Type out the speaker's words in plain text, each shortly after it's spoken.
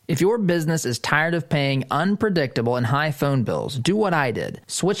If your business is tired of paying unpredictable and high phone bills, do what I did.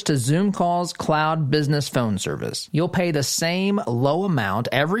 Switch to Zoom Call's cloud business phone service. You'll pay the same low amount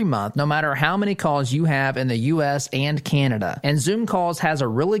every month, no matter how many calls you have in the U.S. and Canada. And Zoom Calls has a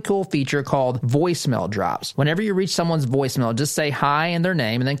really cool feature called voicemail drops. Whenever you reach someone's voicemail, just say hi and their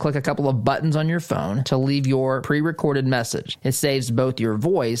name, and then click a couple of buttons on your phone to leave your pre-recorded message. It saves both your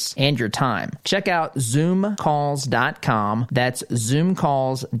voice and your time. Check out zoomcalls.com. That's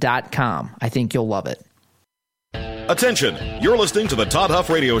zoomcalls.com. I think you'll love it. Attention, you're listening to the Todd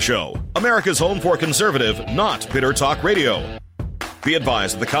Huff Radio Show, America's home for conservative, not bitter talk radio. Be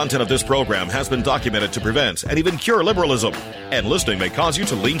advised that the content of this program has been documented to prevent and even cure liberalism, and listening may cause you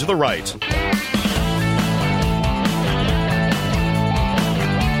to lean to the right.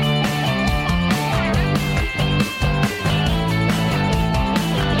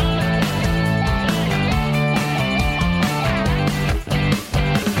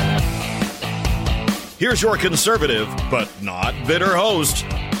 Here's your conservative, but not bitter host,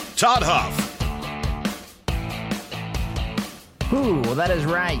 Todd Huff. Ooh, well, that is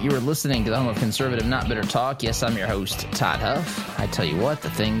right. You were listening to the home of conservative, not bitter talk. Yes, I'm your host, Todd Huff. I tell you what, the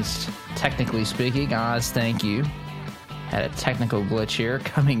things, technically speaking, Oz, thank you, had a technical glitch here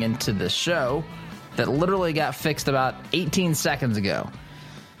coming into the show that literally got fixed about 18 seconds ago.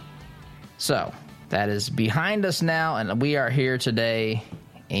 So, that is behind us now, and we are here today.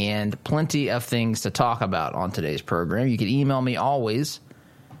 And plenty of things to talk about on today's program. You can email me always.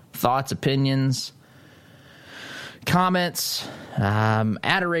 Thoughts, opinions, comments,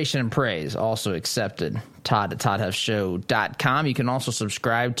 adoration and praise also accepted. Todd at ToddHuffShow.com. You can also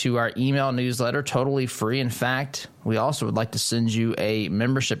subscribe to our email newsletter, totally free. In fact, we also would like to send you a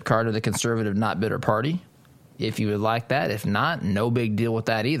membership card of the Conservative Not Bitter Party, if you would like that. If not, no big deal with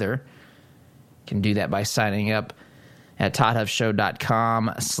that either. You can do that by signing up at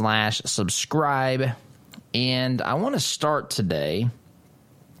ToddHuffShow.com/subscribe. And I want to start today.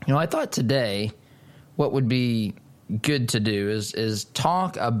 I thought today what would be good to do is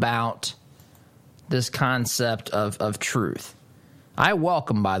talk about this concept of truth. I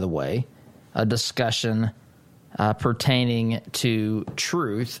welcome, by the way, a discussion pertaining to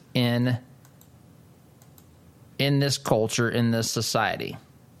truth in this culture, in this society.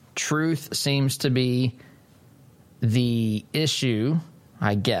 Truth seems to be the issue,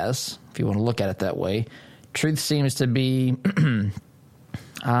 I guess, if you want to look at it that way. Truth seems to be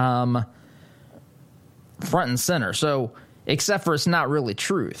front and center. So, except for it's not really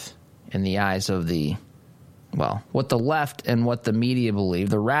truth in the eyes of what the left and what the media believe,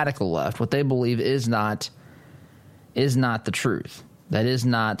 the radical left, what they believe is not the truth. That is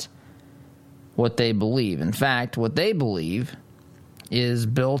not what they believe. In fact, what they believe is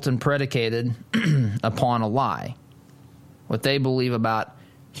built and predicated upon a lie. What they believe about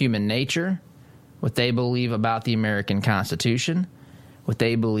human nature, what they believe about the American Constitution, what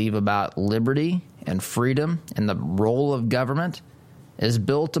they believe about liberty and freedom and the role of government is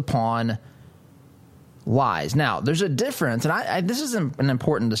built upon lies. Now, there's a difference, and this is an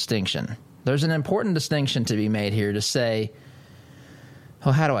important distinction. There's an important distinction to be made here to say,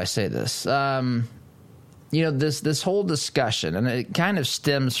 how do I say this? This whole discussion, and it kind of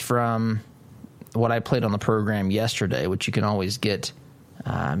stems from what I played on the program yesterday, which you can always get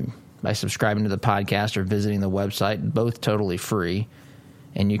by subscribing to the podcast or visiting the website, both totally free.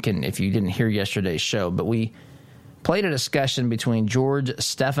 And you can, if you didn't hear yesterday's show, but we played a discussion between George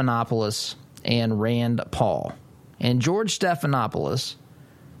Stephanopoulos and Rand Paul. And George Stephanopoulos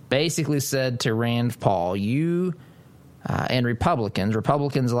basically said to Rand Paul, you and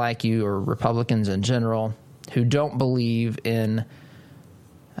Republicans like you, or Republicans in general, who don't believe in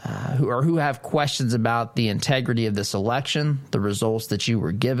who have questions about the integrity of this election, the results that you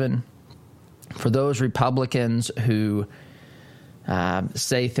were given. For those Republicans who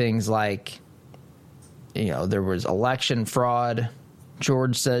say things like, there was election fraud,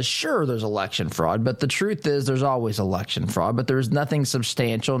 George says, sure, there's election fraud, but the truth is there's always election fraud, but there's nothing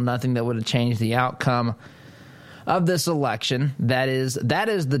substantial, nothing that would have changed the outcome of this election. That is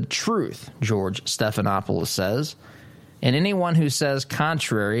the truth, George Stephanopoulos says. And anyone who says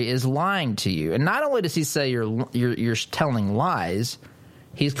contrary is lying to you. And not only does he say you're telling lies,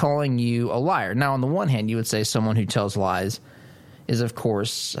 he's calling you a liar. Now, on the one hand, you would say someone who tells lies is, of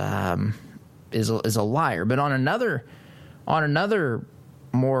course, is a liar. But on another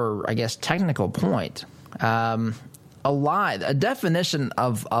more, I guess, technical point, a definition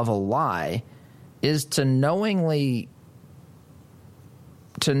of a lie is to knowingly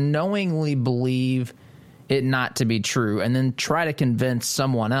believe it not to be true, and then try to convince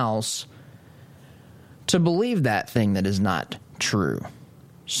someone else to believe that thing that is not true.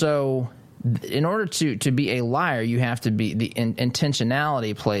 So in order to be a liar, you have to be,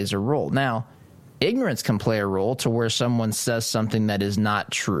 intentionality plays a role. Now, ignorance can play a role to where someone says something that is not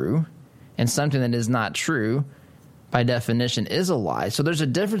true, and something that is not true, by definition, is a lie. So there's a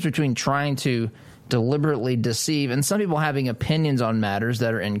difference between trying to deliberately deceive and some people having opinions on matters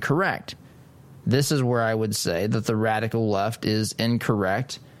that are incorrect. This is where I would say that the radical left is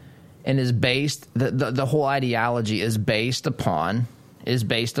incorrect and is based, the whole ideology is based upon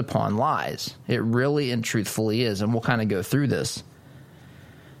lies. It really and truthfully is, and we'll kind of go through this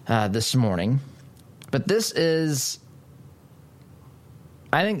this morning. But this is,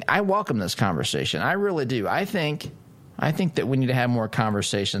 I think, I welcome this conversation. I really do. I think that we need to have more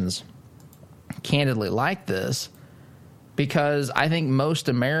conversations candidly like this, because I think most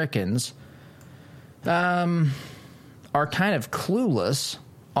Americans are kind of clueless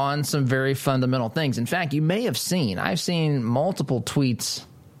on some very fundamental things. In fact, you may have seen, I've seen multiple tweets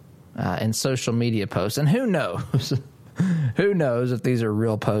and social media posts, and who knows? Who knows if these are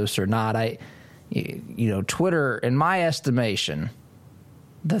real posts or not? Twitter, in my estimation,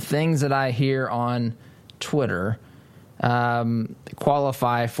 the things that I hear on Twitter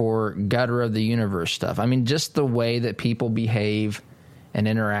qualify for gutter of the universe stuff. I mean, just the way that people behave and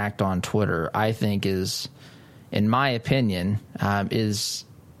interact on Twitter, I think is, in my opinion, is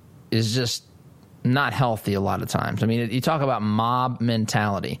just not healthy a lot of times. I mean, you talk about mob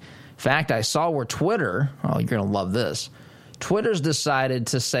mentality. In fact, I saw where Twitter, oh, you're going to love this, Twitter's decided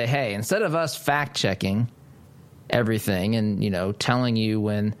to say, hey, instead of us fact-checking everything and, telling you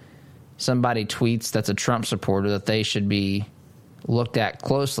when somebody tweets that's a Trump supporter that they should be looked at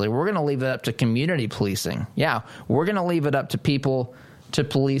closely, we're going to leave it up to community policing. Yeah, we're going to leave it up to people to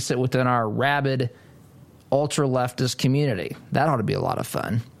police it within our rabid, ultra-leftist community. That ought to be a lot of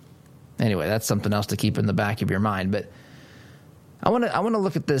fun. Anyway, that's something else to keep in the back of your mind. But I want to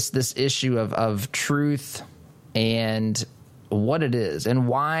look at this issue of truth and what it is and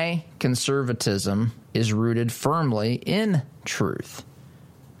why conservatism is rooted firmly in truth.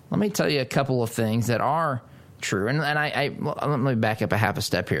 Let me tell you a couple of things that are true. And let me back up a half a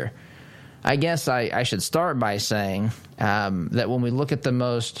step here. I guess I should start by saying that when we look at the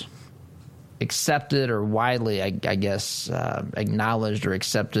most accepted or widely, I guess, acknowledged or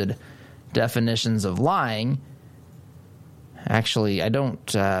accepted definitions of lying, actually, I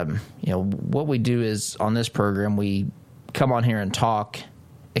don't, what we do is on this program, we come on here and talk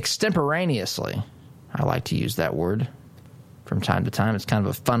extemporaneously. I like to use that word from time to time. It's kind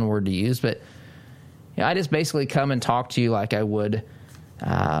of a fun word to use, but I just basically come and talk to you like I would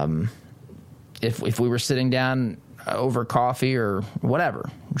if we were sitting down over coffee or whatever,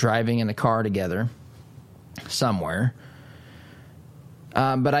 driving in the car together somewhere.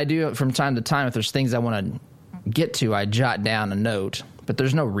 But I do, from time to time, if there's things I want to get to, I jot down a note. But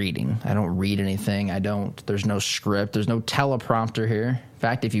there's no reading. I don't read anything. There's no script. There's no teleprompter here. In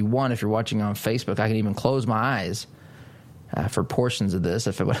fact, if you're watching on Facebook, I can even close my eyes for portions of this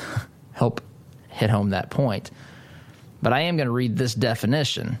if it would help hit home that point. But I am going to read this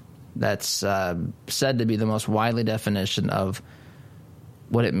definition that's said to be the most widely definition of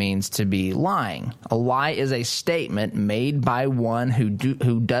what it means to be lying. A lie is a statement made by one who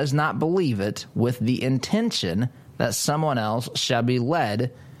does not believe it with the intention that someone else shall be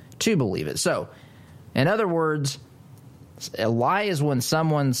led to believe it. So, in other words, a lie is when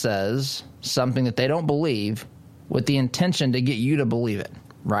someone says something that they don't believe with the intention to get you to believe it,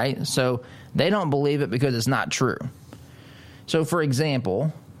 right? So they don't believe it because it's not true. So, for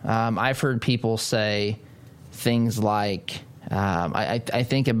example, I've heard people say things like, I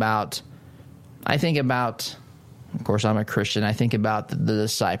think about, of course, I'm a Christian. I think about the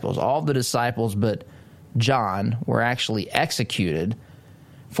disciples. All the disciples but John were actually executed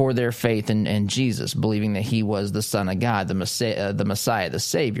for their faith in Jesus, believing that he was the Son of God, the Messiah, the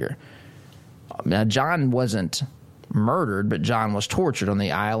Savior. Now, John wasn't murdered, but John was tortured on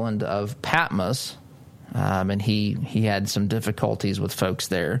the island of Patmos, and he had some difficulties with folks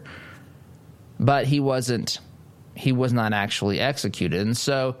there. But he was not actually executed. And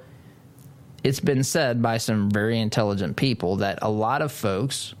so it's been said by some very intelligent people that a lot of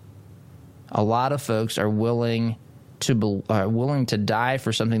folks are willing to die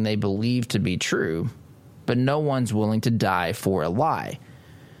for something they believe to be true, but no one's willing to die for a lie.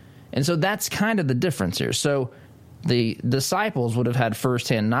 And so that's kind of the difference here. So the disciples would have had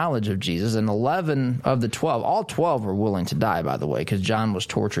firsthand knowledge of Jesus, and 11 of the 12, all 12 were willing to die, by the way, because John was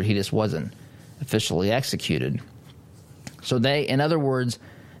tortured. He just wasn't officially executed. So in other words,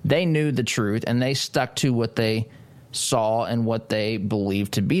 they knew the truth, and they stuck to what they saw and what they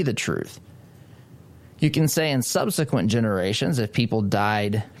believed to be the truth. You can say in subsequent generations, if people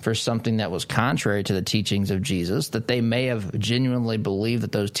died for something that was contrary to the teachings of Jesus, that they may have genuinely believed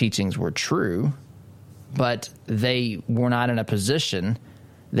that those teachings were true, but they were not in a position.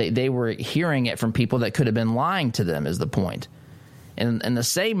 They were hearing it from people that could have been lying to them, is the point. In the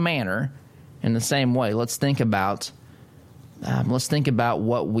same manner, in the same way, let's think about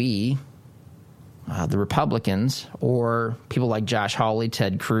what we, the Republicans, or people like Josh Hawley,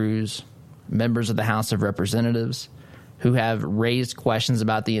 Ted Cruz, members of the House of Representatives, who have raised questions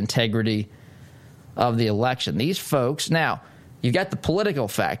about the integrity of the election. These folks, now, you've got the political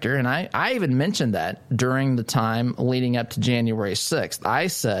factor, and I even mentioned that during the time leading up to January 6th. I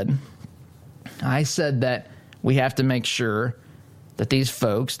said that we have to make sure that these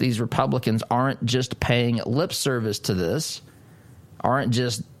folks, these Republicans, aren't just paying lip service to this, aren't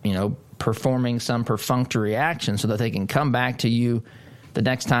just, performing some perfunctory action so that they can come back to you the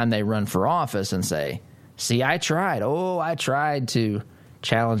next time they run for office and say, see, I tried. Oh, I tried to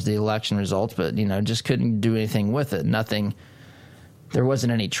challenge the election results, but, just couldn't do anything with it. Nothing. There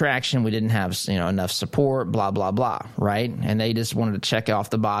wasn't any traction. We didn't have, enough support, blah, blah, blah, right? And they just wanted to check off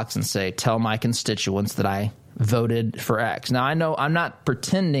the box and say, tell my constituents that I voted for X. Now, I know I'm not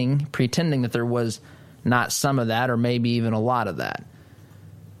pretending that there was not some of that or maybe even a lot of that.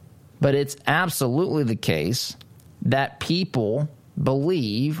 But it's absolutely the case that people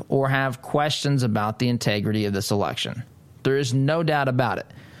believe or have questions about the integrity of this election. There is no doubt about it.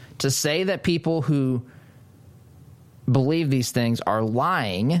 To say that people who believe these things are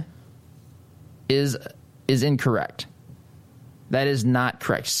lying is incorrect. That is not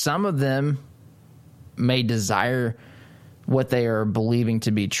correct. Some of them may desire what they are believing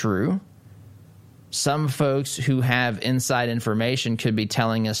to be true. Some folks who have inside information could be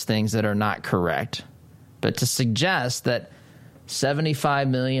telling us things that are not correct. But to suggest that 75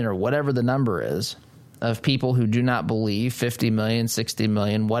 million or whatever the number is of people who do not believe, 50 million, 60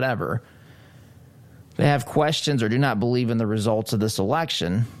 million, whatever, they have questions or do not believe in the results of this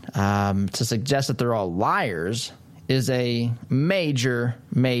election, to suggest that they're all liars is a major,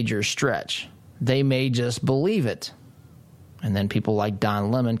 major stretch. They may just believe it. And then people like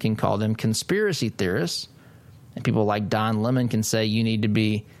Don Lemon can call them conspiracy theorists. And people like Don Lemon can say you need to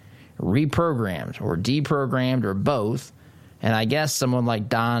be reprogrammed or deprogrammed or both. And I guess someone like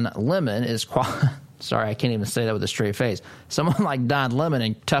Don Lemon is sorry, I can't even say that with a straight face. Someone like Don Lemon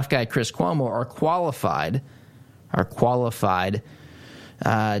and tough guy Chris Cuomo are qualified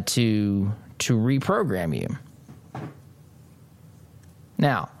to reprogram you.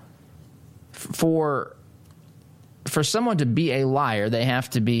 Now, for someone to be a liar, they have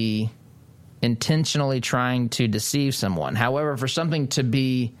to be intentionally trying to deceive someone. However, for something to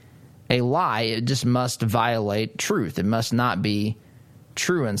be a lie, it just must violate truth. It must not be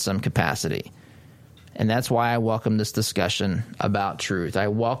true in some capacity. And that's why I welcome this discussion about truth. I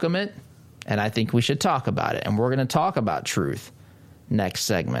welcome it, and I think we should talk about it. And we're going to talk about truth next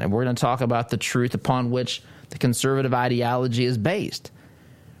segment. And we're going to talk about the truth upon which the conservative ideology is based.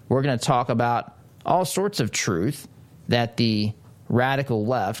 We're going to talk about all sorts of truth that the radical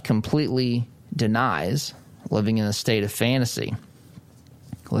left completely denies, living in a state of fantasy.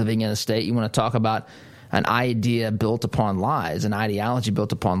 Living in a state, you want to talk about an idea built upon lies, an ideology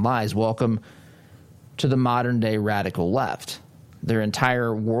built upon lies. Welcome to the modern-day radical left. Their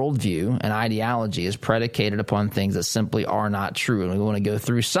entire worldview and ideology is predicated upon things that simply are not true, and we want to go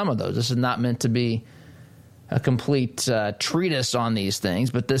through some of those. This is not meant to be a complete treatise on these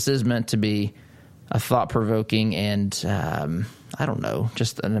things, but this is meant to be a thought-provoking and,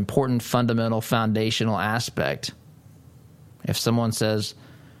 just an important fundamental foundational aspect. If someone says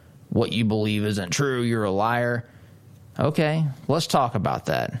what you believe isn't true, you're a liar, okay, let's talk about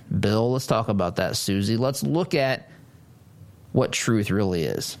that. Bill, let's talk about that. Susie, let's look at what truth really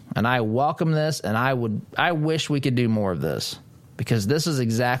is. And I welcome this, and I wish we could do more of this, because this is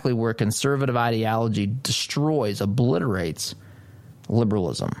exactly where conservative ideology destroys, obliterates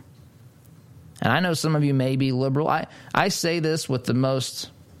liberalism. And I know some of you may be liberal. I say this with the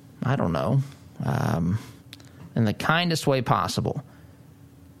most, in the kindest way possible.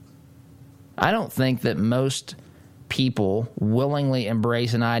 I don't think that most people willingly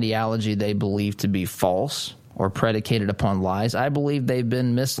embrace an ideology they believe to be false or predicated upon lies. I believe they've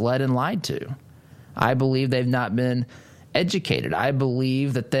been misled and lied to. I believe they've not been educated. I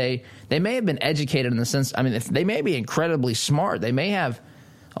believe that they may have been educated in the sense, if they may be incredibly smart. They may have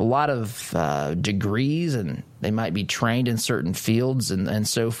a lot of degrees, and they might be trained in certain fields and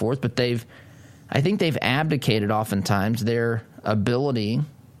so forth, but I think they've abdicated oftentimes their ability,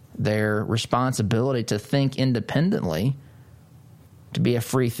 their responsibility to think independently to be a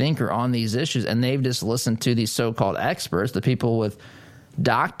free thinker on these issues, and they've just listened to these so-called experts, the people with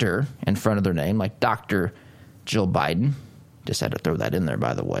doctor in front of their name, like Dr. Jill Biden, just had to throw that in there,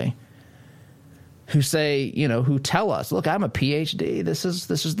 by the way, who say, who tell us, look, I'm a PhD. This is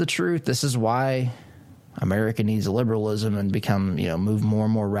the truth. This is why America needs liberalism and become, move more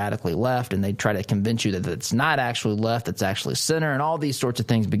and more radically left. And they try to convince you that it's not actually left, it's actually center, and all these sorts of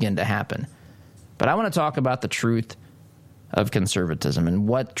things begin to happen. But I want to talk about the truth of conservatism and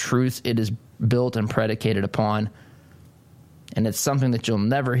what truth it is built and predicated upon. And it's something that you'll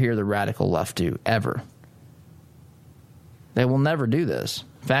never hear the radical left do, ever. They will never do this.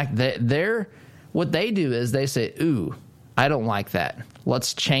 In fact, what they do is they say, ooh, I don't like that.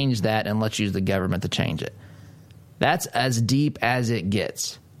 Let's change that and let's use the government to change it. That's as deep as it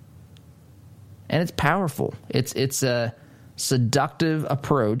gets. And it's powerful. It's a seductive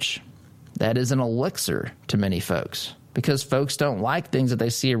approach that is an elixir to many folks, because folks don't like things that they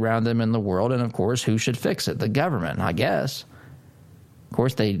see around them in the world. And, of course, who should fix it? The government, I guess. Of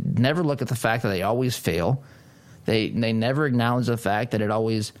course, they never look at the fact that they always fail. They never acknowledge the fact that it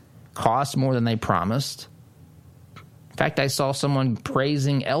always costs more than they promised. In fact, I saw someone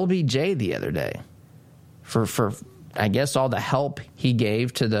praising LBJ the other day for I guess, all the help he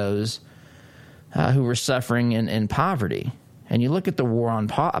gave to those who were suffering in poverty. And you look at the war on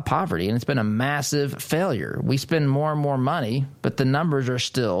poverty, and it's been a massive failure. We spend more and more money, but the numbers are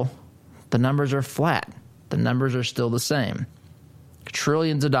flat. The numbers are still the same.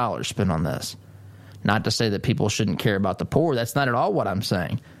 Trillions of dollars spent on this. Not to say that people shouldn't care about the poor. That's not at all what I'm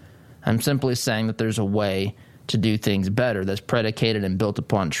saying. I'm simply saying that there's a way to do things better that's predicated and built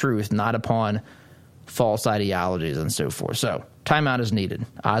upon truth, not upon false ideologies and so forth. So, timeout is needed.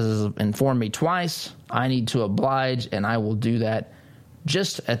 Oz has informed me twice. I need to oblige, and I will do that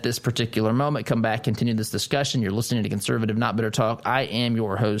just at this particular moment. Come back, continue this discussion. You're listening to Conservative Not Bitter Talk. I am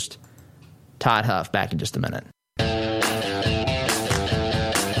your host, Todd Huff. Back in just a minute.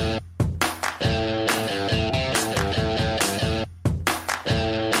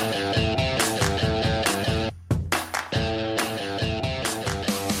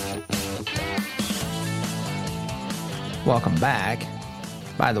 Welcome back.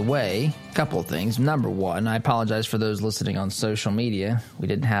 By the way, a couple of things. Number one, I apologize for those listening on social media. We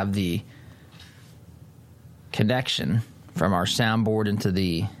didn't have the connection from our soundboard into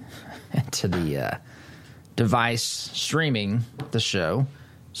the device streaming the show,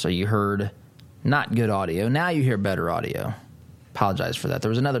 so you heard not good audio. Now you hear better audio. Apologize for that. There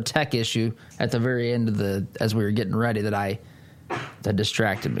was another tech issue at the very end of as we were getting ready that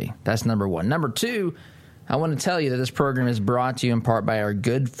distracted me. That's number one. Number two, I want to tell you that this program is brought to you in part by our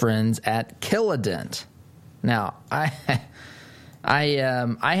good friends at Kill-A-Dent. Now, I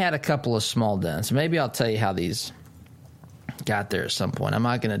had a couple of small dents. Maybe I'll tell you how these got there at some point. I'm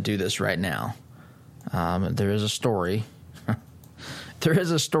not going to do this right now. There is a story. There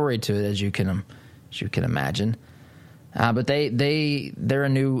is a story to it, as you can imagine. But they're a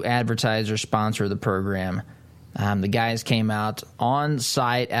new advertiser, sponsor of the program. The guys came out on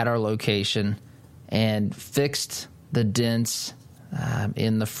site at our location and fixed the dents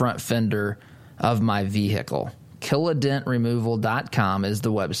in the front fender of my vehicle. KillaDentRemoval.com is the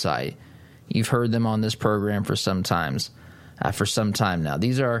website. You've heard them on this program for some time now.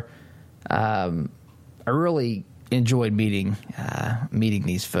 These are I really enjoyed meeting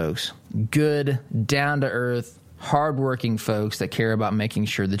these folks. Good, down-to-earth, hardworking folks that care about making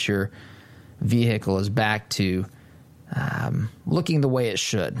sure that your vehicle is back to looking the way it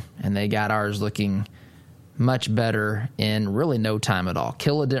should. And they got ours looking much better in really no time at all.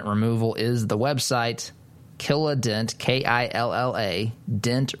 Kill-A-Dent Removal is the website. Kill-A-Dent, K-I-L-L-A,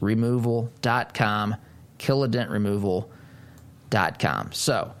 dentremoval.com, KillaDentRemoval.com.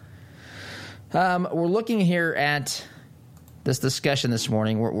 So, we're looking here at this discussion this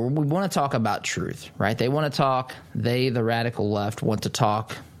morning. We want to talk about truth, right? They want to talk, the radical left, want to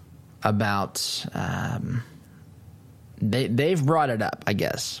talk about, they've brought it up, I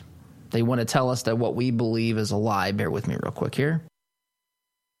guess. They want to tell us that what we believe is a lie. Bear with me real quick here.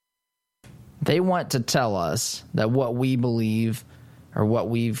 They want to tell us that what we believe or what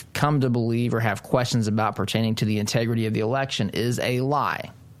we've come to believe or have questions about pertaining to the integrity of the election is a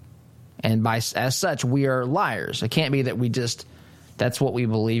lie. And as such, we are liars. It can't be that that's what we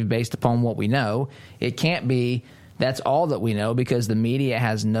believe based upon what we know. It can't be that's all that we know because the media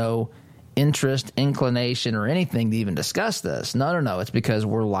has no interest, inclination, or anything to even discuss this. No. It's because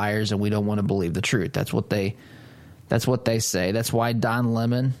we're liars and we don't want to believe the truth. That's what they say. That's why Don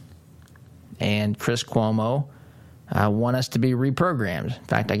Lemon and Chris Cuomo want us to be reprogrammed. In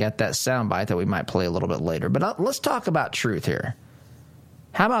fact, I got that soundbite that we might play a little bit later. But let's talk about truth here.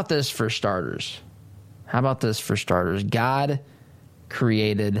 How about this for starters? God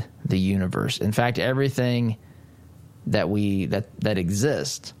created the universe. In fact, everything that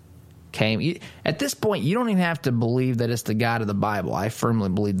exists came. At this point, you don't even have to believe that it's the God of the Bible. I firmly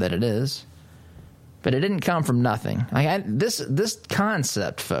believe that it is. But it didn't come from nothing. This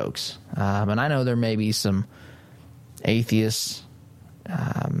concept, folks, and I know there may be some atheists,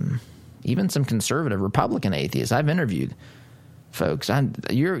 even some conservative Republican atheists. I've interviewed folks.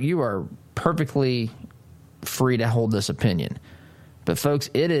 You are perfectly free to hold this opinion. But, folks,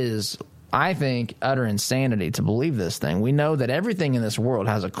 it is, I think, utter insanity to believe this thing. We know that everything in this world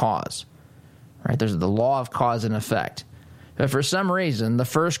has a cause, right? There's the law of cause and effect. But for some reason, the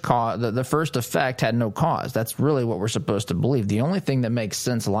first effect had no cause. That's really what we're supposed to believe. The only thing that makes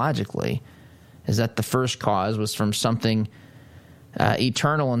sense logically is that the first cause was from something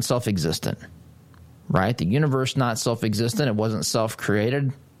eternal and self-existent, right? The universe not self-existent. It wasn't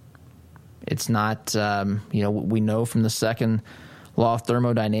self-created. It's not, we know from the second law of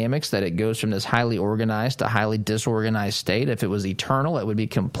thermodynamics that it goes from this highly organized to highly disorganized state. If it was eternal, it would be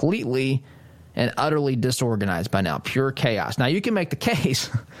completely and utterly disorganized by now, pure chaos. Now, you can make the case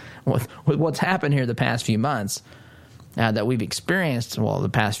with what's happened here the past few months that we've experienced, the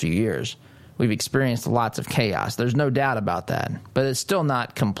past few years, we've experienced lots of chaos. There's no doubt about that. But it's still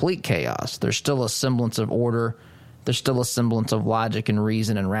not complete chaos. There's still a semblance of order. There's still a semblance of logic and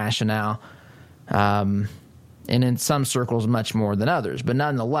reason and rationale. And in some circles, much more than others. But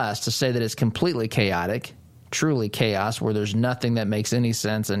nonetheless, to say that it's completely chaotic, truly chaos, where there's nothing that makes any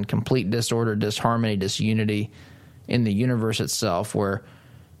sense, and complete disorder, disharmony, disunity in the universe itself, where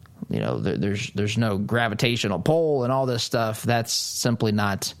there's no gravitational pull and all this stuff, that's simply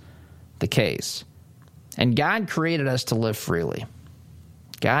not the case. And God created us to live freely.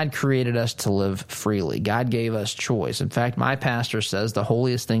 God created us to live freely. God gave us choice. In fact, my pastor says the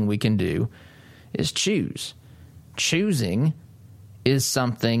holiest thing we can do is choose. Choosing is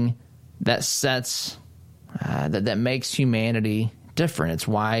something that sets that makes humanity different.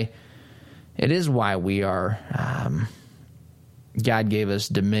 It is why we are. God gave us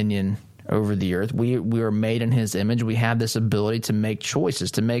dominion over the earth. We are made in His image. We have this ability to make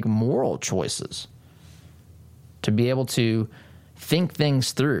choices, to make moral choices, to be able to think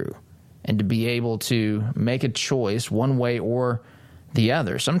things through, and to be able to make a choice one way or the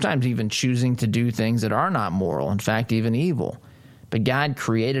other, sometimes even choosing to do things that are not moral, in fact, even evil. But God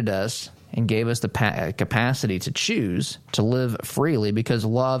created us and gave us the capacity to choose to live freely, because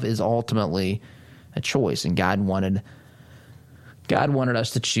love is ultimately a choice, and God wanted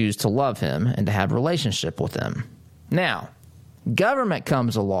us to choose to love Him and to have a relationship with Him. Now, government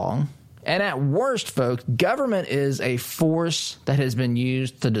comes along, and at worst, folks, government is a force that has been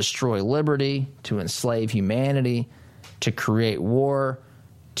used to destroy liberty, to enslave humanity, to create war,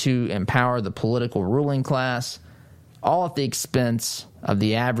 to empower the political ruling class, all at the expense of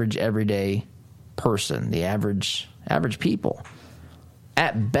the average everyday person, the average people.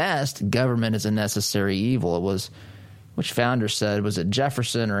 At best, government is a necessary evil. It was, which founder said, was it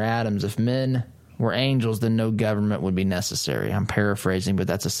Jefferson or Adams? If men were angels, then no government would be necessary. I'm paraphrasing, but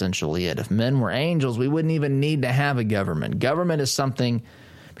that's essentially it. If men were angels, we wouldn't even need to have a government. Government is something,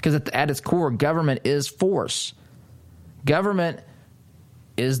 because at its core, government is force. Government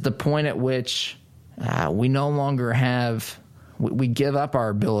is the point at which we no longer have, we give up our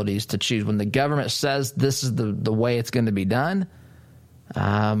abilities to choose. When the government says this is the way it's going to be done,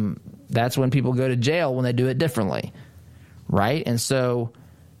 that's when people go to jail when they do it differently, right? And so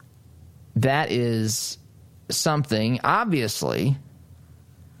that is something, obviously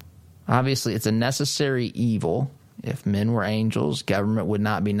it's a necessary evil. If men were angels, government would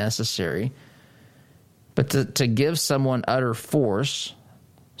not be necessary. But to give someone utter force,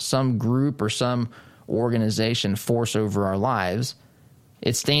 some group or some organization force over our lives,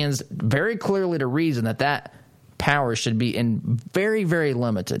 it stands very clearly to reason that power should be very, very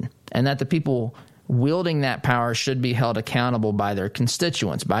limited, and that the people wielding that power should be held accountable by their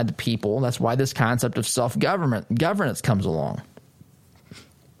constituents, by the people. That's why this concept of self-governance comes along,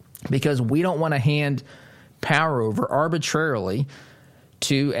 because we don't want to hand power over arbitrarily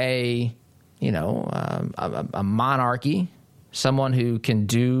to a monarchy, someone who can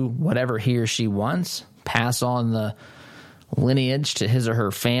do whatever he or she wants, pass on the lineage to his or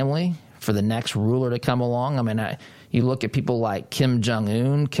her family for the next ruler to come along. I mean, you look at people like Kim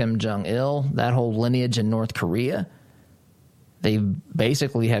Jong-un, Kim Jong-il, that whole lineage in North Korea. They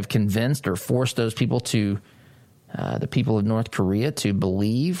basically have convinced or forced those people to, the people of North Korea, to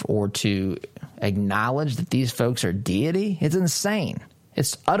believe or to acknowledge that these folks are deity. It's insane.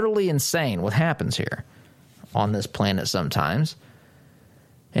 It's utterly insane what happens here on this planet sometimes.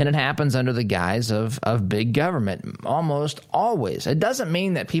 And it happens under the guise of big government, almost always. It doesn't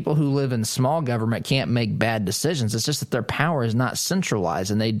mean that people who live in small government can't make bad decisions. It's just that their power is not centralized,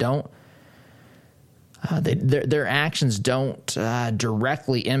 and they don't. Their actions don't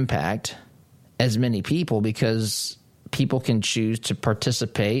directly impact as many people because people can choose to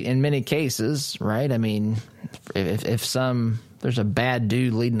participate in many cases, right? I mean, if there's a bad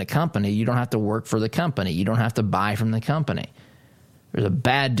dude leading a company, you don't have to work for the company. You don't have to buy from the company. There's a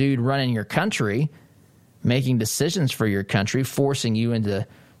bad dude running your country, making decisions for your country, forcing you into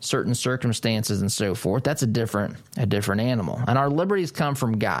certain circumstances and so forth. That's a different animal. And our liberties come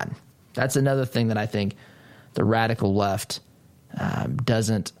from God. That's another thing that I think the radical left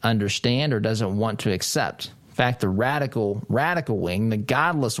doesn't understand or doesn't want to accept. In fact, the radical wing, the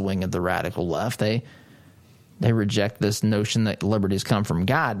godless wing of the radical left, they reject this notion that liberties come from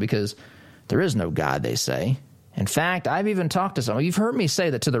God because there is no God, they say. In fact, I've even talked to some. You've heard me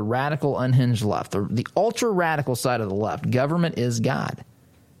say that to the radical, unhinged left, the ultra-radical side of the left, government is God.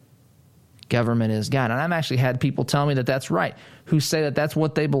 Government is God. And I've actually had people tell me that that's right, who say that that's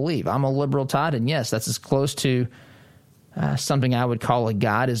what they believe. I'm a liberal, Todd, and yes, that's as close to something I would call a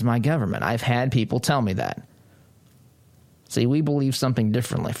God as my government. I've had people tell me that. See, we believe something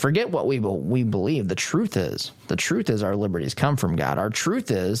differently. Forget what we believe. The truth is our liberties come from God. The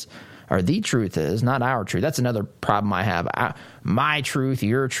truth is, not our truth. That's another problem I have. My truth,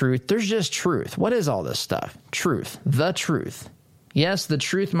 your truth. There's just truth. What is all this stuff? Truth. The truth. Yes, the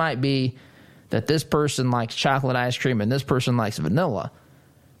truth might be that this person likes chocolate ice cream and this person likes vanilla.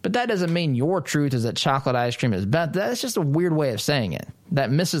 But that doesn't mean your truth is that chocolate ice cream is better. That's just a weird way of saying it.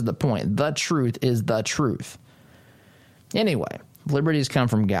 That misses the point. The truth is the truth. Anyway, liberties come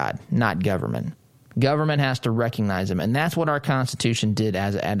from God, not government. Government has to recognize them, and that's what our Constitution did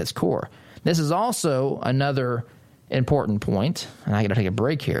at its core. This is also another important point, and I got to take a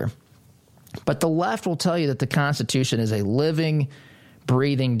break here. But the left will tell you that the Constitution is a living,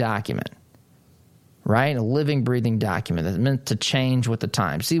 breathing document, right? A living, breathing document that's meant to change with the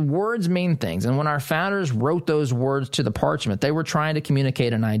times. See, words mean things, and when our founders wrote those words to the parchment, they were trying to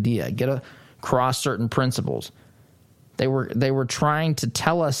communicate an idea, get across certain principles. They were trying to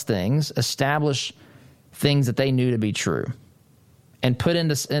tell us things, establish things that they knew to be true, and put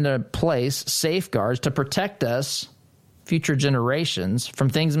into place safeguards to protect us, future generations, from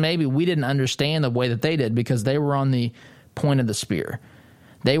things maybe we didn't understand the way that they did because they were on the point of the spear.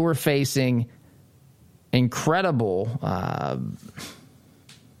 They were facing incredible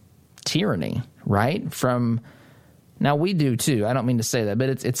tyranny, right? Now we do too. I don't mean to say that, but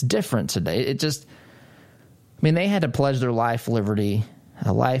it's different today. They had to pledge their life, liberty,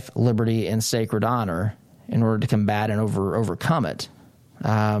 and sacred honor in order to combat and overcome it.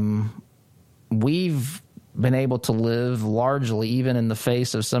 We've been able to live largely, even in the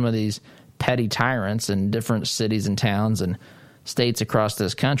face of some of these petty tyrants in different cities and towns and states across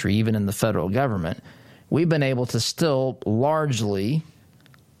this country, even in the federal government. We've been able to still largely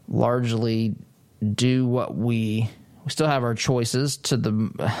do what we still have our choices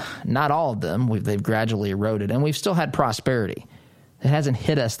not all of them. They've gradually eroded, and we've still had prosperity. It hasn't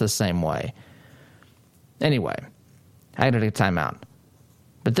hit us the same way. Anyway, I got to take a time out.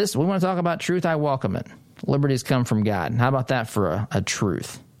 But we want to talk about truth. I welcome it. Liberties come from God. How about that for a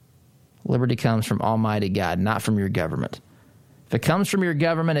truth? Liberty comes from Almighty God, not from your government. If it comes from your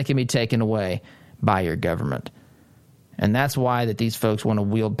government, it can be taken away by your government. And that's why that these folks want to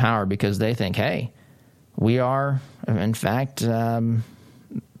wield power, because they think, hey, we are, in fact,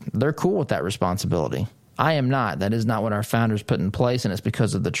 they're cool with that responsibility. I am not. That is not what our founders put in place, and it's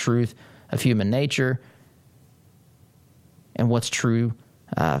because of the truth of human nature and what's true,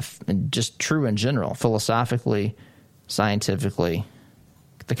 just true in general, philosophically, scientifically.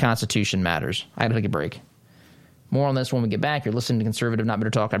 The Constitution matters. I got to take a break. More on this when we get back. You're listening to Conservative Not Bitter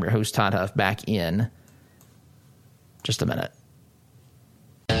Talk. I'm your host, Todd Huff, back in just a minute.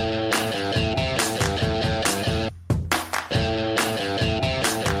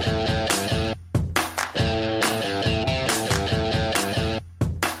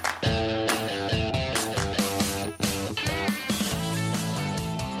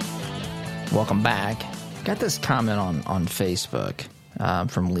 Welcome back. Got this comment on Facebook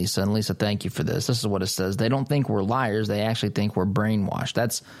from Lisa. And Lisa, thank you for this. This is what it says. They don't think we're liars. They actually think we're brainwashed.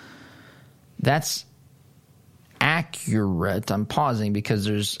 That's accurate. I'm pausing because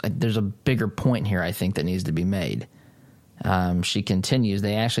there's a bigger point here, I think, that needs to be made. She continues,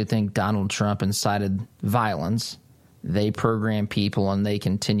 they actually think Donald Trump incited violence. They program people, and they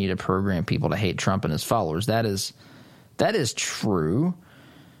continue to program people to hate Trump and his followers. That is true.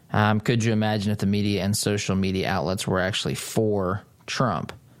 Could you imagine if the media and social media outlets were actually for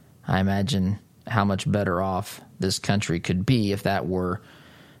Trump? I imagine how much better off this country could be if that were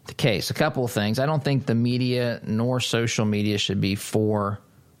the case. A couple of things. I don't think the media nor social media should be for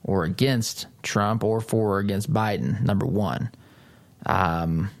or against Trump or for or against Biden, number one.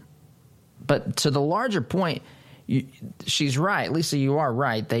 But to the larger point, she's right. Lisa, you are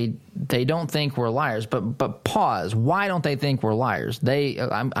right. They don't think we're liars. But pause. Why don't they think we're liars?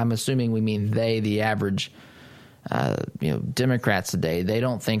 I'm assuming we mean they, the average Democrats today. They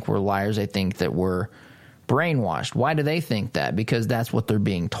don't think we're liars. They think that we're brainwashed. Why do they think that? Because that's what they're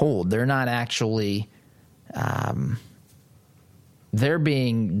being told. They're not actually they're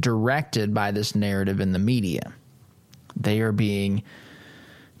being directed by this narrative in the media. They are being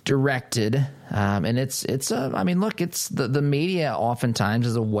directed, and it's the media oftentimes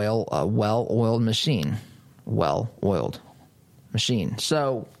is a well-oiled machine.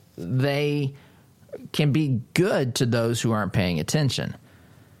 So they can be good to those who aren't paying attention.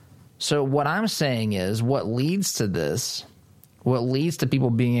 So what I'm saying is what leads to this, what leads to people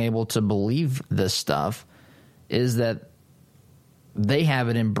being able to believe this stuff is that they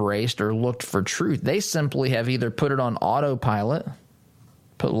haven't embraced or looked for truth. They simply have either put it on autopilot,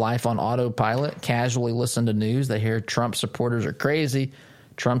 put life on autopilot, casually listen to news. They hear Trump supporters are crazy.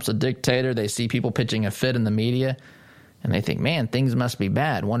 Trump's a dictator. They see people pitching a fit in the media, and they think, man, things must be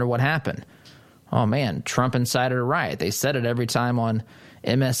bad. Wonder what happened. Oh, man, Trump incited a riot. They said it every time on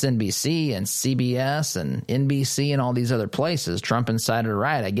MSNBC and CBS and NBC and all these other places. Trump incited a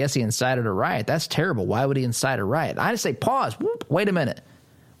riot. I guess he incited a riot. That's terrible. Why would he incite a riot? I just say pause. Wait a minute.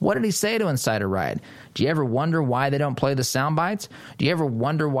 What did he say to incite a riot? Do you ever wonder why they don't play the sound bites? Do you ever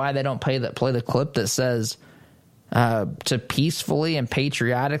wonder why they don't play the clip that says to peacefully and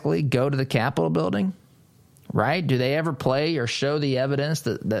patriotically go to the Capitol building? Right? Do they ever play or show the evidence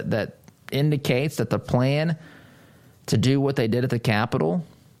that indicates that the plan to do what they did at the Capitol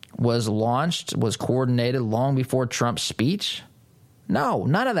was launched, was coordinated long before Trump's speech? No,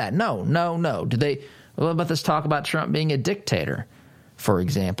 none of that. No. What about this talk about Trump being a dictator, for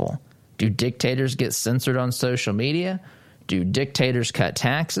example? Do dictators get censored on social media? Do dictators cut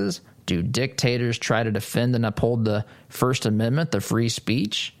taxes? Do dictators try to defend and uphold the First Amendment, the free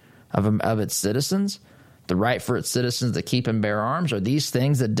speech of its citizens, the right for its citizens to keep and bear arms? Are these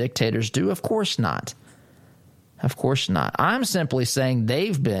things that dictators do? Of course not. Of course not. I'm simply saying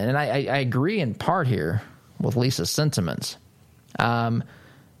they've been, and I agree in part here with Lisa's sentiments, and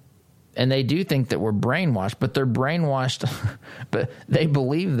they do think that we're brainwashed, but they're brainwashed, but they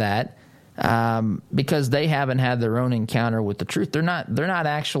believe that because they haven't had their own encounter with the truth. They're not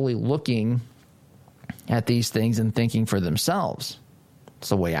actually looking at these things and thinking for themselves. It's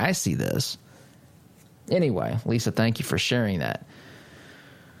the way I see this. Anyway, Lisa, thank you for sharing that.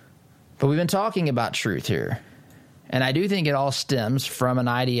 But we've been talking about truth here. And I do think it all stems from an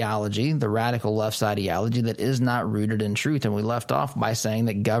ideology, the radical left's ideology, that is not rooted in truth. And we left off by saying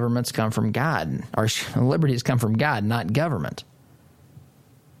that governments come from God, or liberties come from God, not government.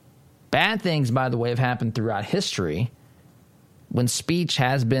 Bad things, by the way, have happened throughout history when speech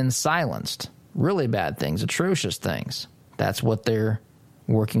has been silenced. Really bad things, atrocious things. That's what they're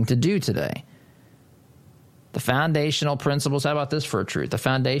working to do today. The foundational principles, how about this for a truth? The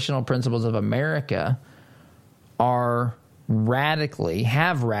foundational principles of America have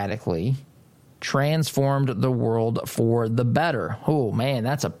radically transformed the world for the better. Oh, man,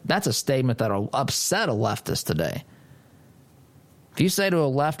 that's a statement that'll upset a leftist today. If you say to a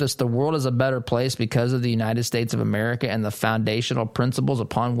leftist the world is a better place because of the United States of America and the foundational principles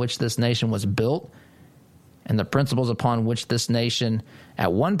upon which this nation was built and the principles upon which this nation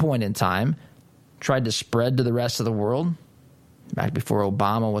at one point in time tried to spread to the rest of the world, back before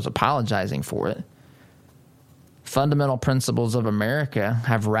Obama was apologizing for it, fundamental principles of America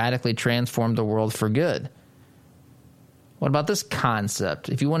have radically transformed the world for good. What about this concept?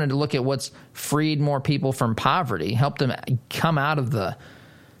 If you wanted to look at what's freed more people from poverty, helped them come out of the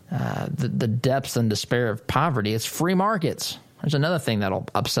depths and despair of poverty, it's free markets. There's another thing that'll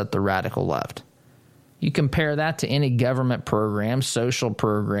upset the radical left. You compare that to any government program, social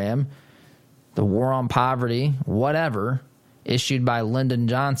program, the war on poverty, whatever, issued by Lyndon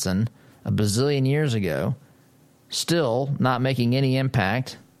Johnson a bazillion years ago, still not making any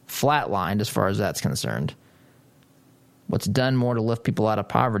impact, flatlined as far as that's concerned. What's done more to lift people out of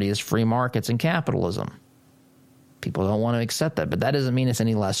poverty is free markets and capitalism. People don't want to accept that, but that doesn't mean it's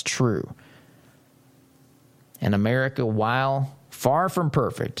any less true. And America, while far from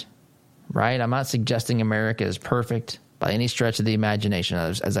perfect, right? I'm not suggesting America is perfect by any stretch of the imagination.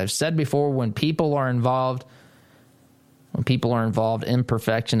 As I've said before, when people are involved,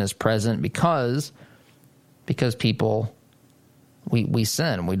 imperfection is present because people we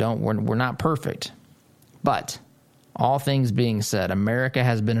sin. We're not perfect. But all things being said, America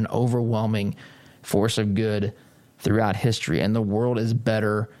has been an overwhelming force of good throughout history, and the world is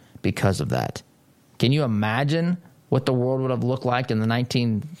better because of that. Can you imagine what the world would have looked like in the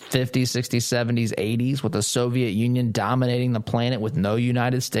 1950s, 60s, 70s, 80s with the Soviet Union dominating the planet with no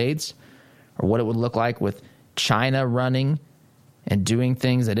United States? Or what it would look like with China running and doing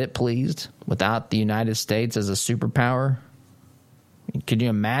things that it pleased without the United States as a superpower? Can you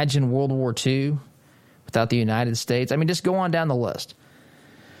imagine World War II without the United States? I mean, just go on down the list.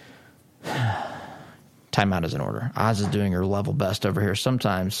 Timeout is in order. Oz is doing her level best over here.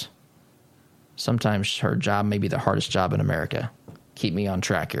 Sometimes her job may be the hardest job in America. Keep me on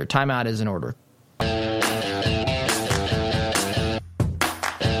track here. Timeout is in order.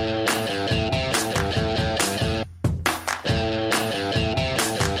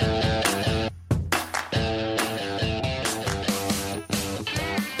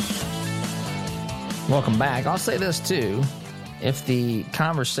 Welcome back. I'll say this too. If the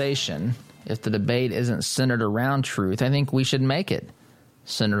conversation, if the debate isn't centered around truth, I think we should make it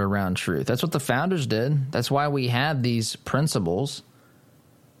centered around truth. That's what the founders did. That's why we have these principles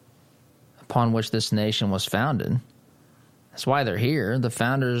upon which this nation was founded. That's why they're here. The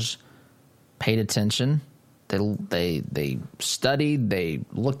founders paid attention. They studied. They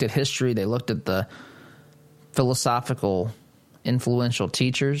looked at history. They looked at the philosophical, influential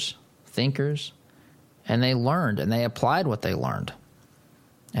teachers, thinkers, and they learned and they applied what they learned.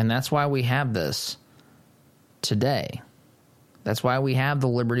 And that's why we have this today. That's why we have the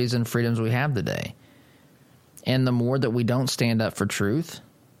liberties and freedoms we have today. And the more that we don't stand up for truth,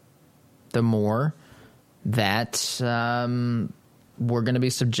 the more that we're going to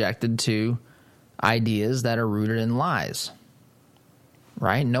be subjected to ideas that are rooted in lies.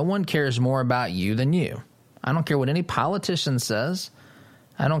 Right? No one cares more about you than you. I don't care what any politician says.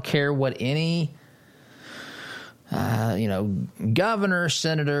 I don't care what any governor,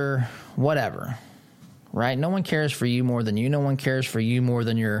 senator, whatever, right? No one cares for you more than you. No one cares for you more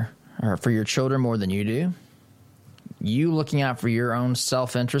than for your children more than you do. You looking out for your own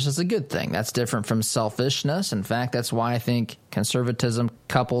self-interest is a good thing. That's different from selfishness. In fact, that's why I think conservatism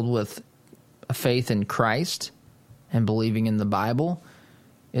coupled with a faith in Christ and believing in the Bible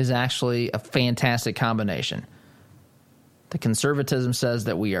is actually a fantastic combination. The conservatism says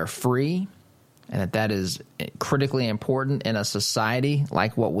that we are free, and that is critically important in a society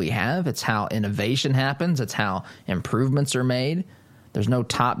like what we have. It's how innovation happens. It's how improvements are made. There's no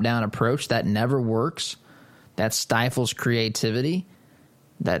top-down approach. That never works. That stifles creativity.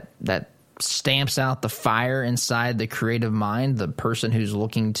 That stamps out the fire inside the creative mind, the person who's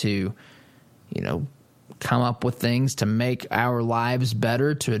looking to, come up with things to make our lives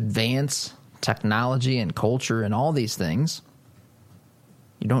better, to advance technology and culture and all these things.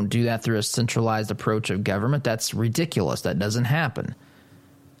 You don't do that through a centralized approach of government. That's ridiculous. That doesn't happen.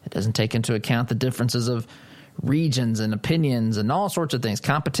 It doesn't take into account the differences of regions and opinions and all sorts of things.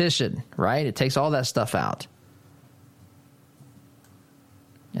 Competition, right? It takes all that stuff out.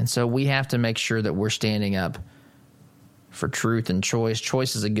 And so we have to make sure that we're standing up for truth and choice.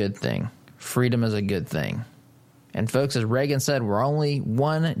 Choice is a good thing. Freedom is a good thing. And folks, as Reagan said, we're only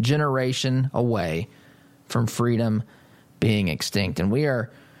one generation away from freedom being extinct. And we're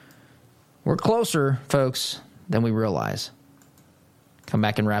closer, folks, than we realize. Come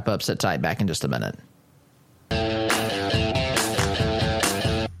back and wrap up. Sit tight. Back in just a minute.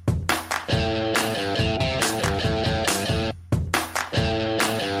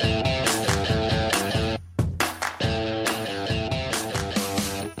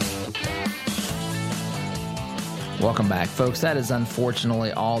 Welcome back, folks. That is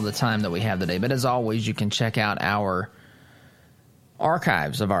unfortunately all the time that we have today. But as always, you can check out our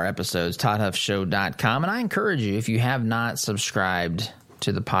archives of our episodes, toddhuffshow.com. And I encourage you, if you have not subscribed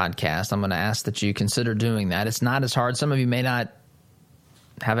to the podcast, I'm going to ask that you consider doing that. It's not as hard. Some of you may not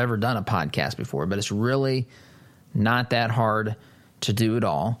have ever done a podcast before, but it's really not that hard to do at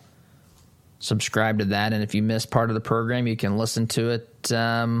all. Subscribe to that. And if you miss part of the program, you can listen to it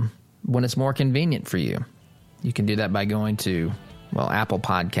when it's more convenient for you. You can do that by going to, Apple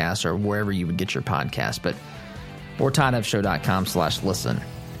Podcasts or wherever you would get your podcast, or toddhuffshow.com/listen.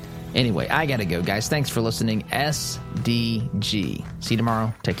 Anyway, I got to go, guys. Thanks for listening. SDG. See you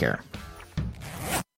tomorrow. Take care.